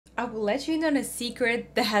I will let you in on a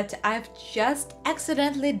secret that I've just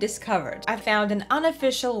accidentally discovered. I found an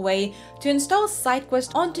unofficial way to install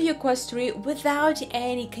SideQuest onto your Quest 3 without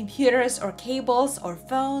any computers or cables or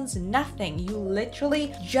phones, nothing. You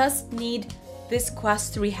literally just need this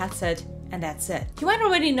Quest 3 headset and that's it. You might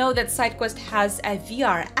already know that SideQuest has a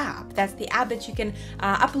VR app. That's the app that you can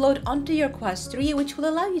upload onto your Quest 3, which will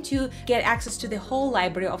allow you to get access to the whole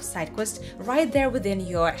library of SideQuest right there within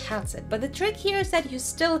your headset. But the trick here is that you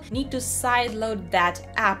still need to sideload that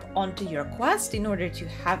app onto your Quest in order to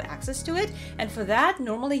have access to it. And for that,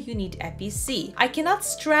 normally you need a PC. I cannot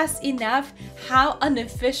stress enough how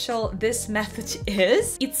unofficial this method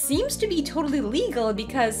is. It seems to be totally legal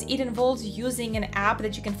because it involves using an app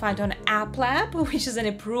that you can find on Lab, which is an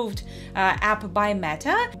approved app by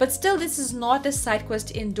Meta, but still this is not a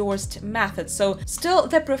SideQuest endorsed method. So still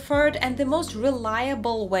the preferred and the most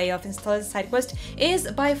reliable way of installing SideQuest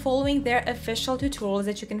is by following their official tutorials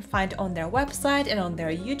that you can find on their website and on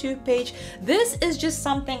their YouTube page. This is just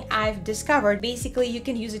something I've discovered. Basically, you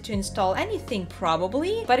can use it to install anything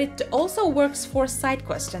probably, but it also works for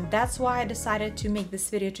SideQuest, and that's why I decided to make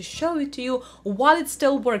this video to show it to you while it's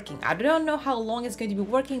still working. I don't know how long it's going to be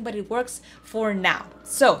working, but it works for now.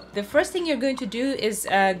 So the first thing you're going to do is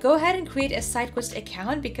go ahead and create a SideQuest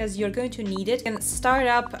account because you're going to need it. You can start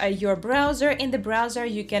up your browser. In the browser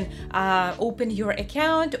you can open your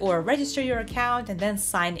account or register your account and then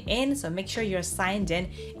sign in. So make sure you're signed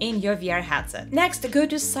in your VR headset. Next, go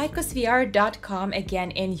to sidequestvr.com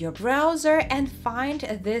again in your browser and find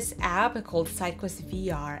this app called SideQuest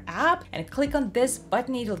VR app and click on this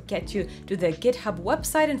button. It'll get you to the GitHub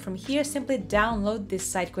website, and from here simply download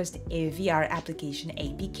this SideQuest VR application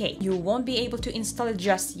APK. You won't be able to install it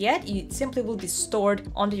just yet. It simply will be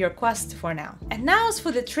stored onto your Quest for now. And now as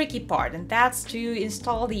for the tricky part, and that's to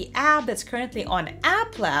install the app that's currently on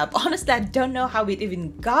App Lab. Honestly, I don't know how it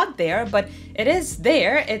even got there, but it is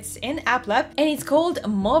there. It's in App Lab and it's called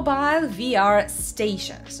Mobile VR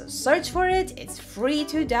Station. So search for it. It's free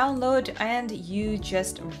to download and you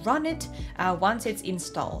just run it once it's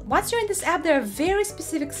installed. Once you're in this app, there are very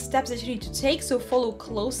specific steps that you need to take, so follow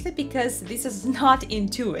closely because this is not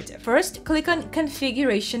intuitive. First, click on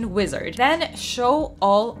Configuration Wizard, then Show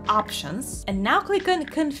All Options, and now click on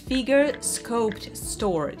Configure Scoped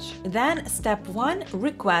Storage. Then step 1,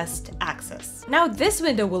 Request Access. Now this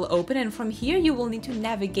window will open and from here you will need to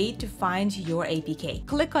navigate to find your APK.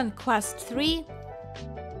 Click on Quest 3.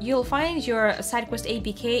 You'll find your SideQuest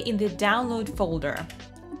APK in the download folder.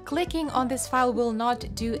 Clicking on this file will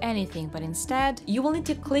not do anything, but instead you will need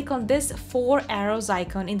to click on this 4 arrows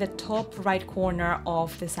icon in the top right corner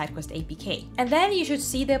of the SideQuest APK. And then you should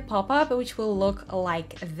see the pop-up which will look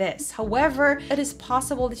like this. However, it is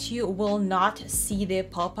possible that you will not see the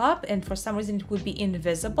pop-up and for some reason it would be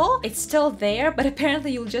invisible. It's still there, but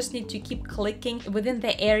apparently you'll just need to keep clicking within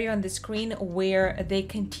the area on the screen where the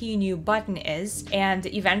continue button is, and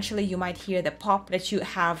eventually you might hear the pop that you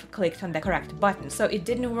have clicked on the correct button. So it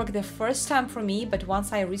didn't work the first time for me, but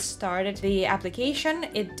once I restarted the application,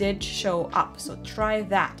 it did show up. So try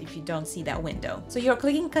that if you don't see that window. So you're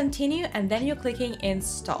clicking continue and then you're clicking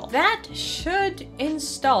install. That should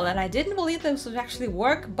install, and I didn't believe this would actually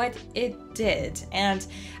work, but it did. And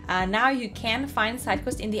now you can find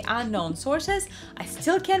SideQuest in the unknown sources. I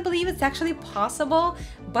still can't believe it's actually possible,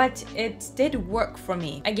 but it did work for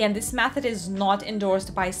me. Again, this method is not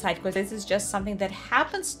endorsed by SideQuest. This is just something that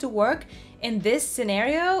happens to work in this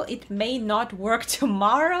scenario. It may not work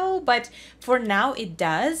tomorrow, but for now it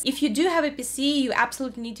does. If you do have a PC, you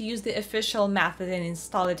absolutely need to use the official method and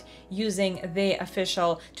install it using the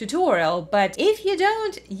official tutorial. But if you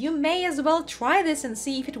don't, you may as well try this and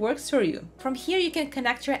see if it works for you. From here, you can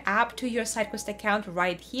connect your app to your SideQuest account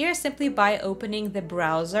right here simply by opening the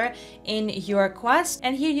browser in your Quest.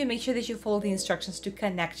 And here you make sure that you follow the instructions to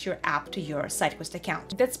connect your app to your SideQuest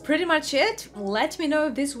account. That's pretty much it. Let me know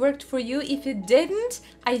if this worked for you. If it didn't,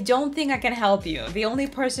 I don't think I can help you. The only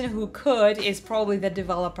person who could is probably the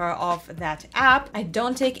developer of that app. I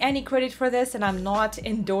don't take any credit for this and I'm not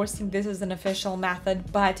endorsing this as an official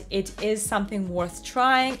method, but it is something worth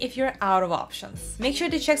trying if you're out of options. Make sure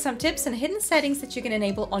to check some tips and hidden settings that you can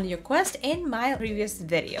enable on your Quest in my previous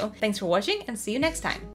video. Thanks for watching and see you next time.